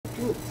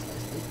Ooh,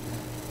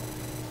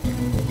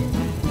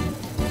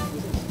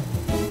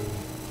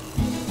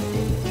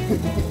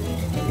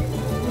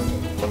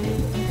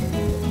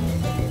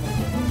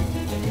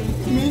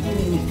 meet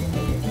me.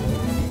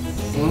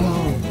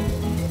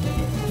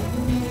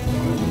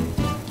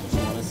 Just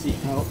want to see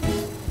how.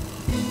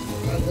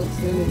 That looks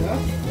standing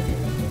up.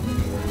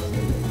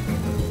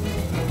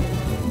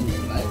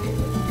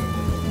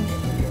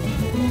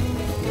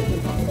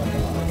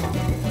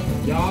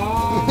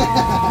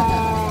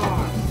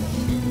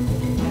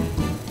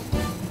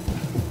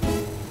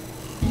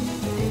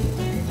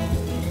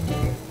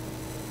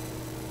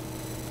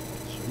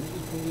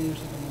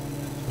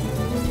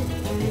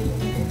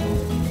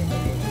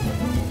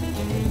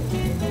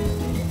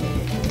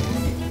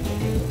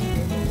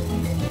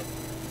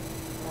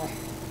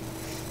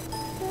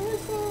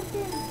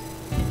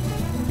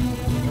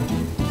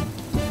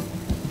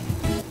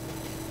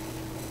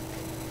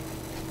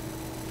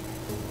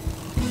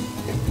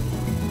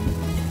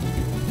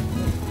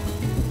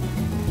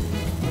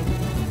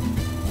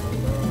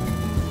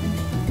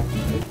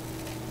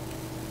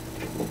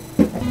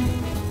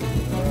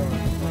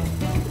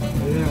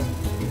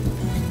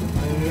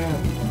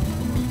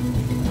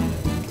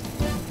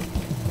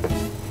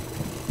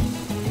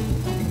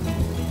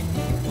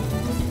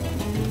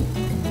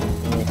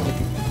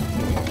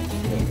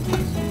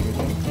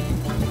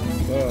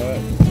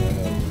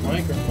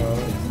 Microphone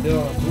is still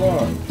on the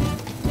floor.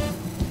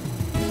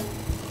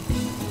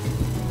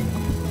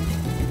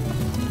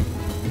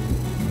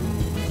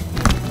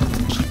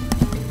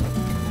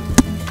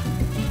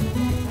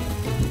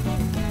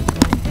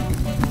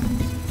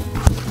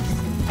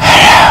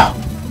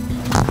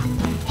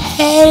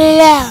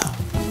 Hello.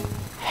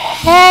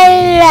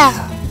 Hello.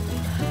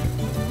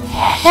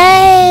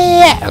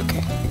 Hello.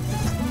 Okay.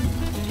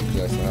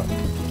 Yes, out.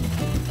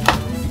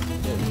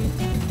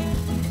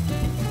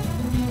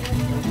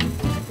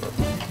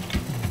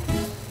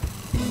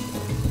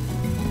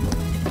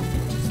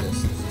 This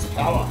is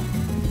power.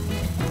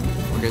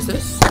 What is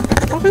this?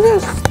 Look at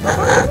this.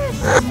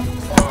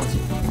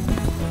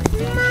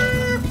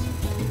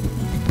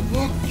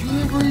 Look,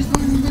 Julian doing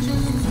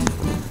bitches.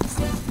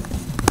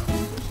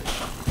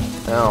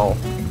 Ow.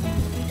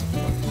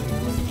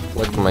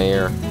 Lick my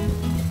ear.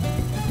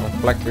 Don't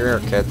flick your ear,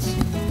 kids.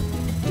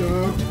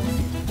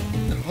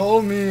 Don't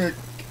call me a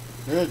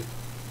kid.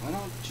 Why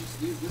don't you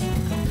just use this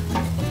one?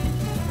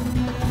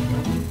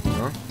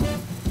 Huh?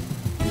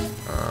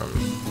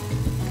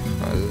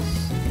 Cause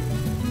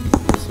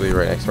this will be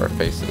right next to our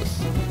faces.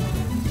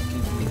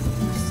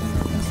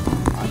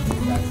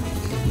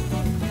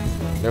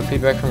 No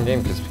feedback from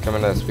game because it's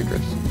coming out of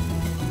speakers.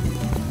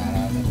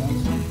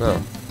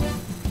 No.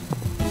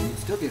 You'd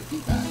still get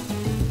feedback.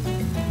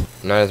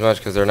 Not as much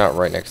because they're not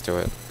right next to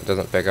it. It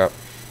doesn't pick up.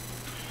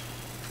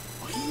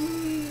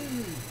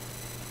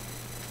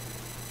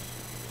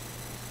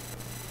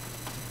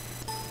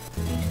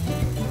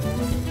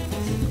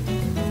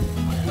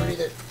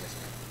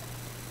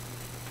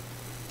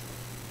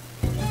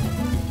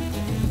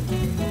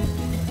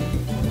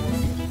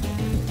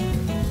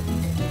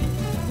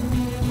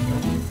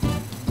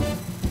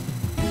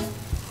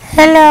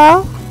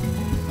 Hello?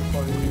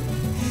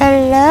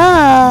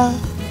 Hello?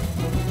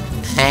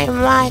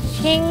 I'm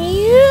watching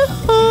you.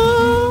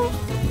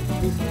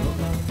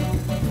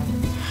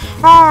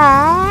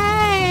 Hi.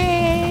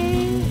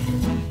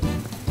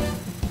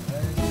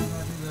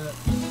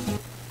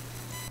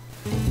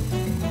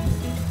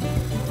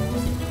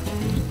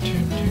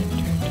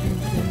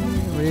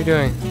 What are you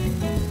doing?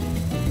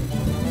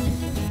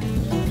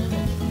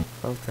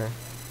 Okay.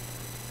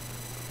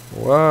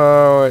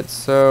 Whoa, it's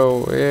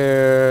so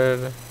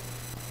weird.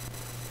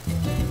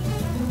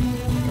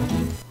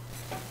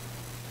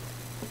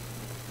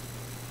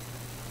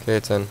 Okay,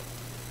 it's in.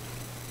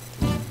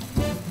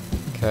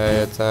 Okay,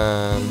 it's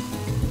in.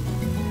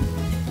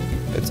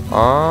 It's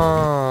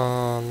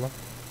on.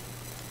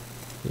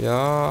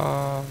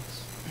 Yes.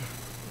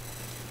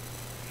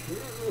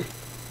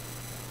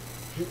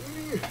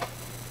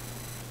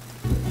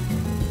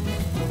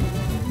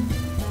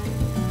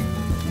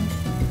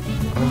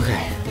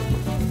 Okay.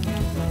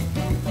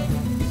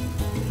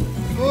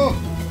 Oh.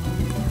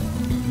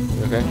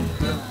 You okay?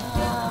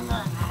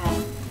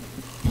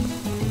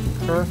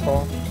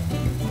 Careful.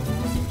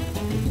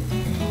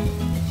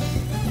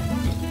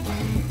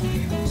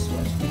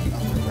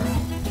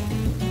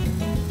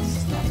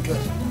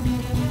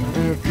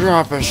 A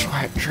drop of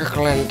sweat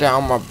trickling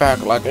down my back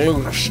like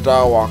Luke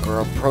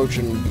Skywalker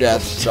approaching the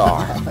Death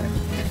Star.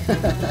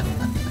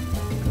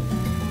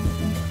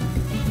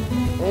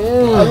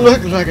 I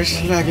look like a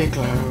slaggy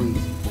clown.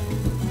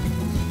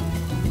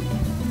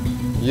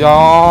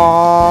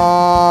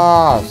 Yas!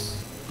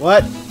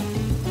 What?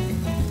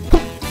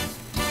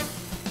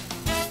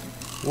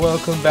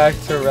 Welcome back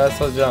to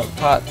Wrestle Jump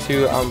Part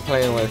 2. I'm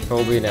playing with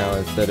Kobe now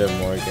instead of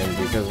Morgan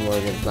because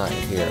Morgan's not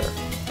here.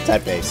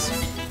 Type base.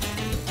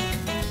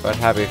 But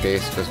happy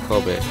face because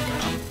Kobe.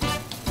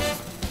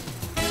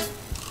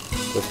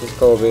 This is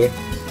Kobe.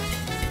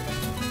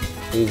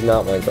 He's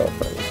not my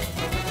girlfriend.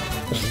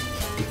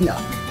 No.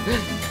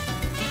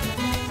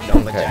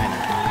 Dumb Okay. vagina.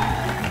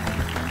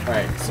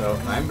 Alright, so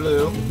I'm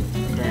blue,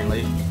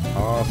 apparently.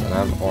 Oh, and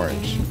I'm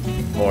orange.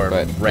 Or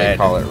But red. they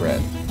call it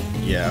red.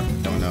 Yeah,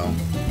 don't know.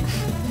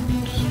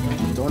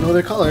 Don't know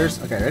their colors.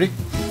 Okay, ready?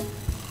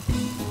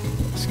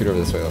 Scoot over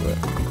this way a little bit.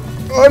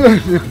 Oh, no.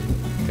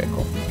 Okay,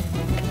 cool.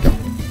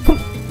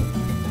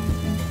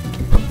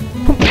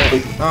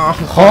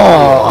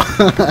 Oh!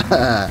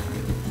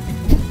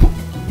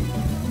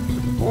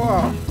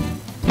 Whoa.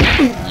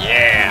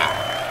 Yeah!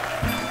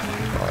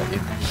 Oh, you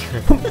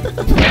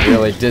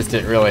really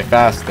distant really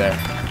fast there.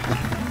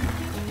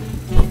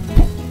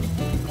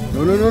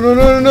 No, no, no, no,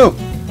 no, no, no!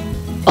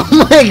 Oh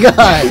my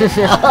god!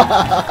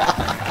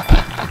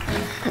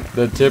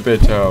 The tippy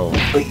toe.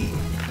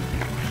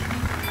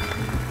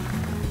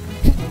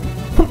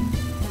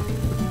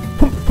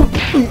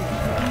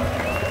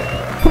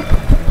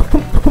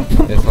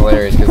 It's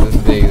hilarious because this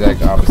is the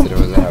exact opposite of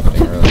what was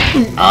happening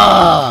earlier.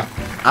 Ah!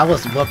 I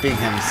was whooping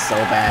him so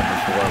bad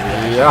before we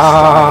actually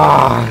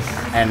Yes!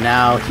 started. And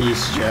now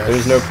he's just...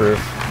 There's no proof.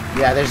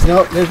 Yeah, there's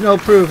no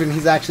proof, and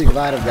he's actually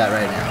glad of that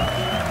right now.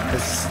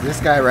 This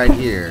guy right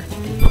here.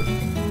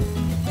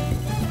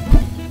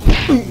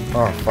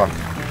 Oh, fuck.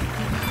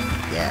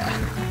 Yeah.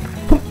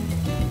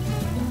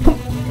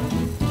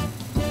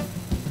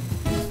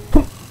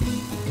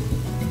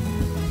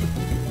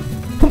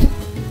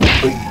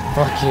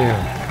 Fuck you.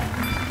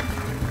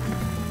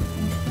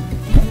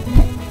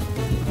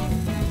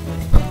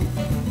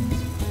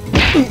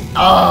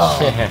 Oh!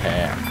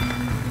 Yeah.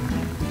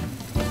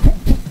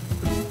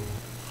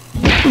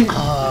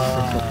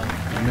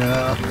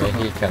 No.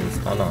 Mexican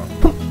stunner.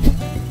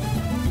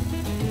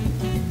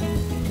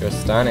 You're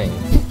stunning.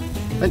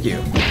 Thank you.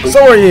 So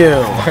are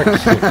you!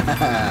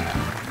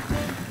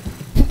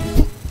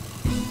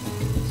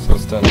 So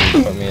stunning,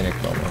 you put me in a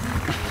coma.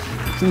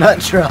 Nut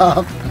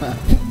drop.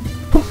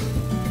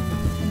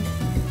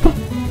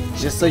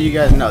 Just so you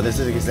guys know, this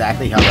is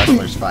exactly how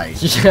wrestlers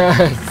fight.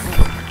 Yes!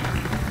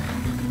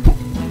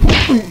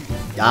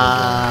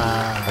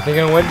 Ah. I think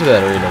I went to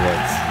that arena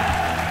once.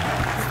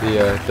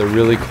 It's the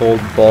really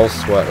cold ball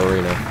sweat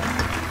arena.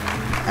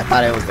 I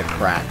thought it was the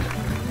crack.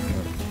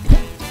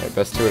 Alright,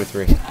 best 2 out of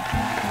 3.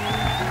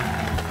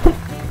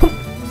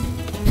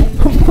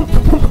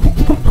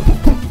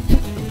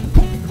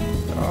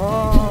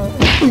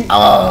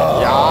 Oh.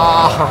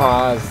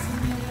 Yes!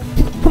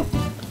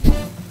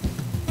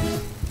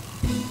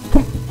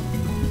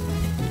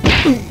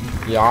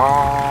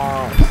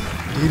 Yes!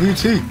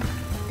 DDT.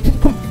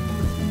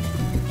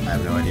 I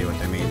have no idea what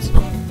that means.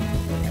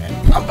 And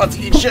I'm about to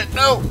eat shit.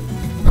 No.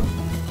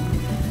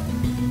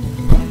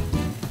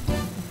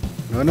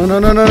 No, no, no,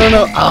 no, no, no,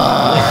 no.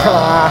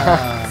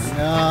 Ah.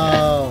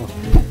 No.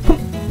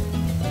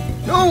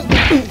 No.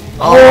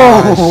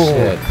 Oh,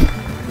 shit.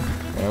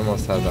 I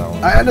almost had that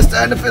one. I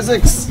understand the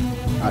physics.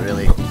 Not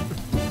really.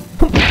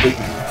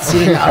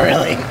 See, not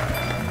really.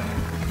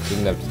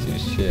 Didn't have to do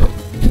shit.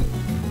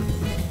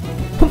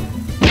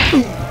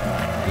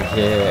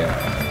 Yeah.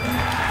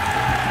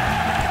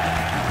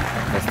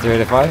 That's 3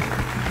 out of 5?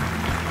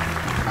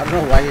 I don't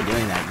know why you're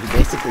doing that. You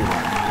basically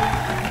won.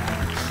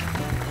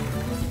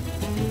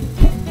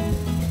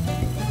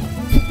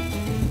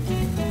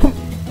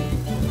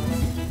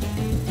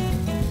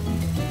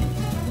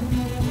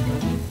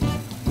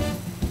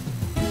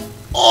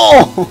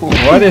 Oh!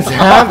 What is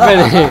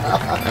happening?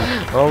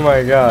 Oh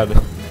my god.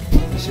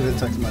 I should have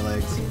tucked my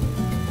legs.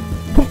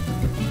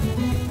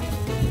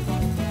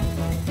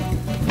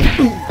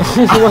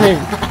 Like,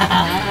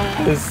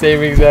 the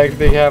same exact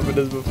thing happened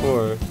as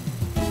before.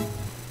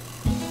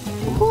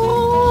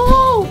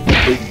 Woo!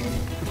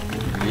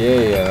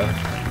 Yeah.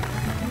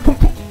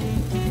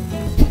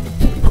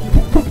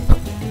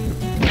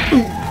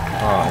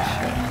 Oh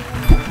shit.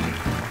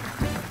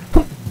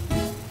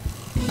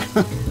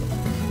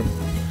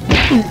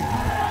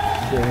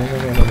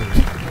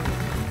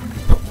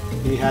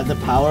 He had the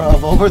power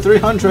of over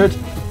 300.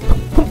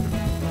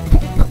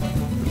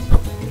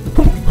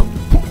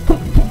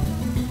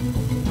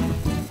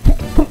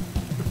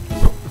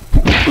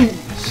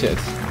 Shit.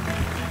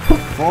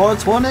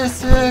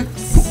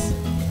 426.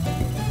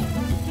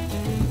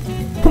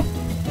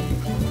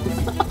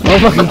 Oh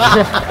my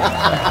god.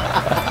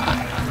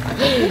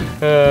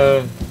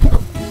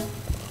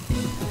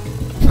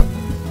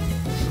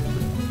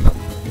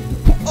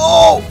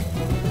 Oh!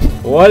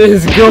 What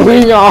is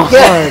going on?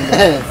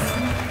 Yes!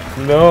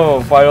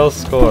 No, final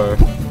score.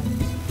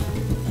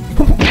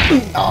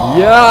 Oh.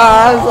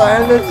 Yes,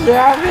 I'm the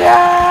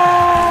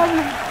champion!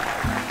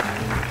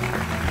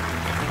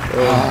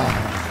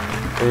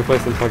 We're play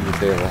some Tug the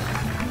Table.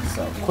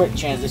 So, quick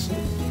transition.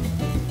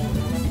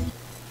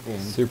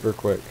 Super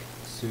quick.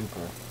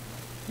 Super.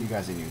 You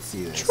guys didn't even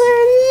see this.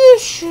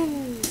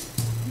 Transition!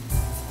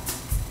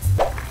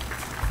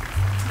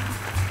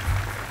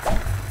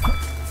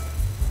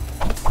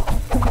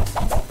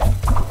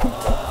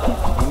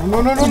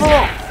 No, no, no, no,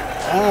 no!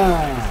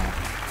 Ah.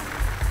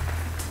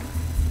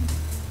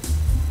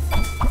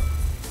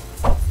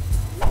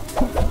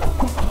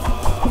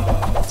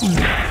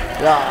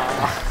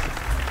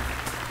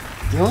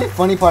 Yeah. The only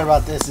funny part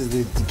about this is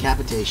the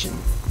decapitation.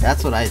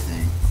 That's what I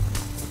think.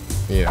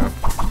 Yeah.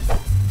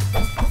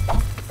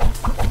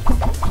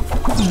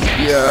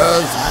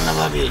 Yes! Son of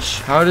a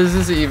bitch. How does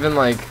this even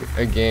like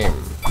a game?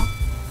 I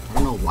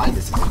don't know why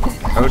this is a game,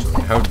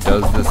 actually. How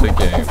does this a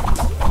game?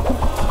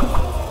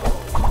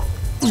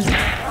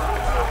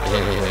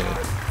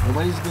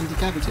 Nobody's been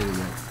decapitated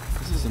yet.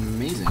 This is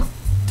amazing.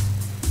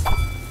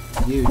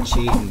 You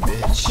cheating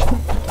bitch.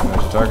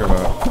 What you talking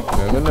about?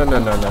 No.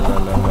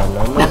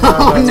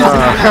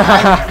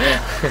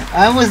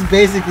 I was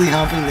basically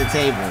humping the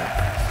table.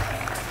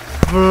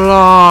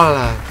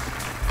 Flawless.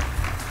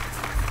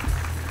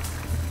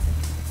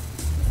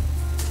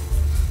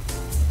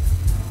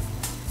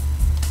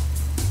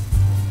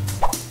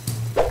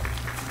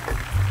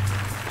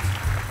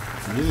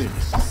 Music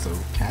is just so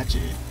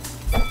catchy.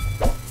 I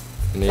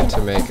need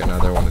to make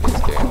another one of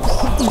these games.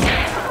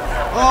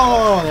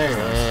 Oh, there it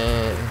is.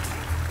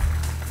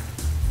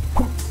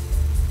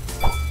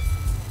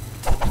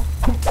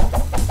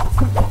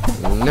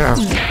 No.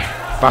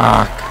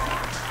 Fuck.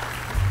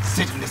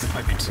 Sit in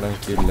disappointment.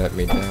 Like you let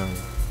me down.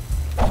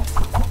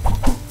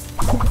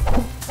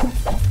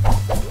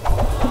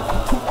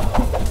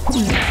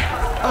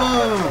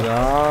 Oh.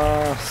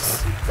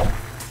 Yes.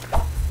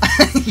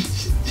 You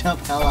should jump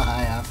hella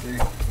high after.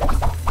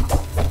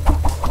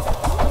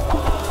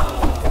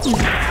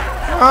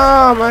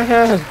 Ah, my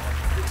head.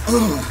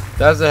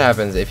 That's what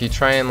happens if you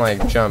try and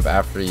like jump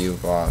after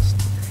you've lost.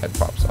 Your head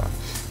pops off.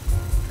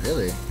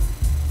 Really?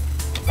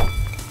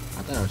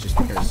 I thought it was just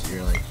because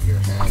you're like your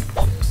head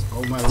just.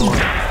 Oh my lord.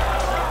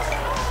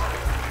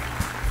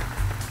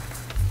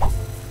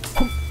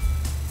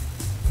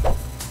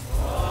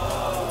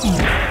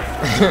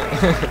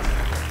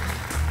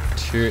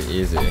 Too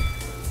easy.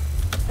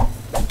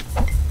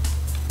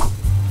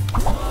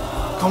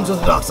 Come to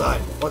the dark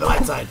side, or the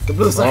light side, the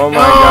blue side. Oh my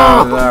No!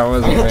 god, that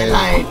was I hit the amazing.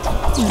 light.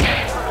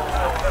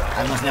 I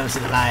must never see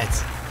the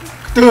lights.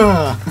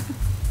 Duh.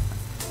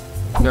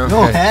 No,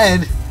 No head.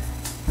 head.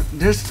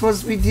 There's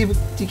supposed to be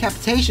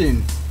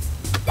decapitation.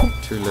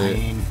 Too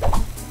late.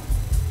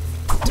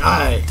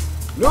 Die.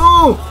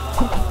 No.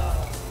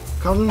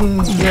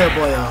 Come here,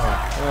 boy.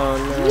 Oh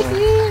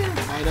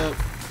Hide up.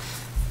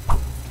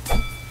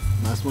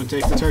 Last one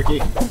takes the turkey.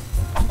 No,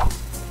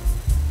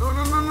 I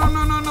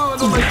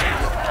don't like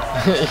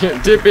no.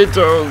 Tippy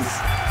toes.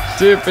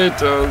 Tippy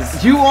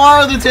toes. You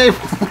are the table.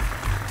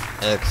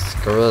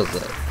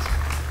 Exquisite.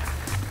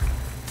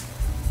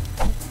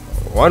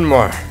 One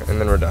more, and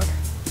then we're done.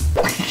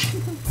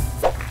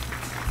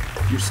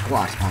 You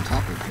squat on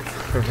top of it.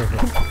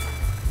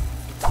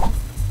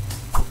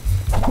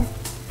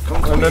 No.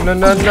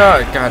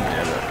 God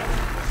damn it.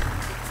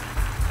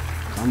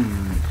 Come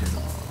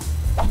hither.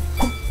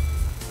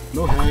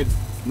 No head.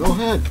 No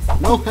head.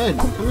 No head.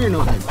 Come here,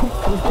 no head.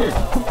 Come here.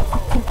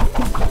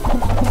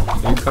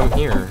 You come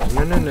here.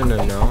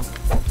 No.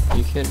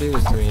 You can't do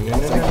this to me. No.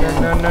 Yes, I can.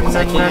 Yes,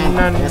 I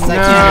can. Yes, I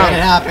no. can. Let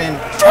it happen.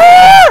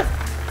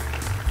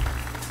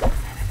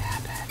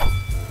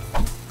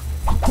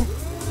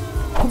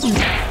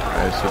 I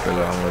have super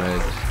long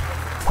legs.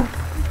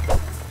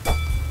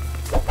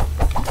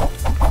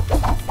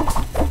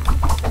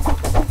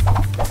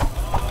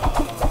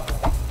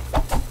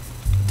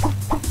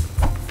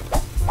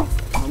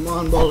 Come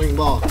on, bowling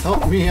ball.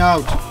 Help me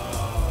out.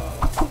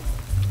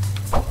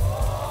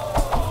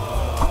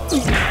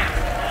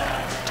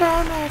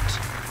 Damn it.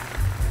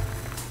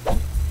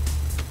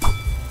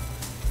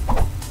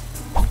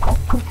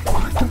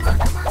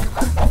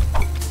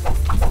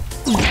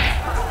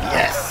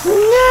 Yes.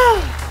 No.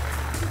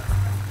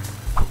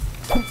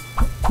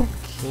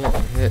 Can't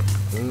hit.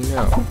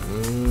 No.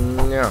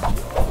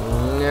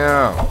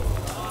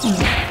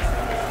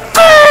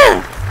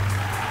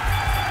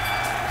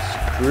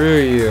 Screw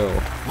you.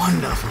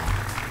 Wonderful.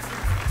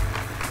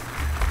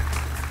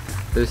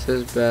 This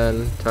has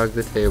been Tug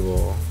the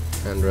Table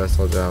and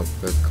Wrestle Jump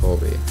with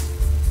Colby.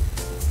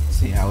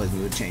 See how his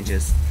mood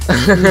changes.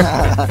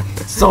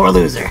 Sore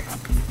loser.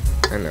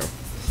 I know.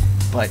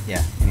 But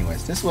yeah,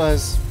 anyways, this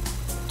was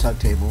Tug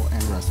Table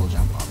and Wrestle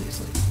Jump,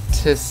 obviously.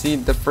 To see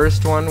the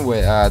first one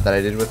that I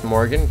did with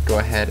Morgan, go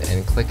ahead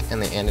and click in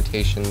the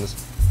annotations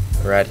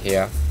right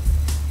here.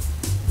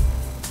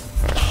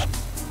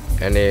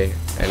 Any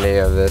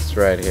of this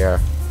right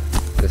here.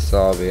 This will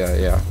all be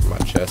my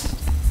chest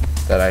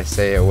that I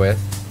say it with.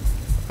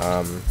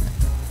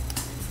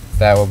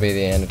 That will be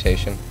the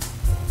annotation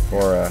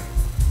for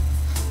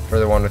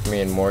the one with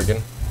me and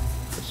Morgan.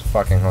 It's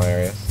fucking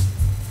hilarious.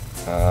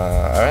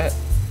 Alright.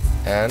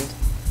 And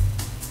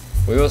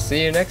we will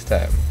see you next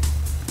time.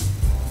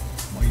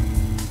 Bye.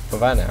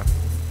 Bye-bye now.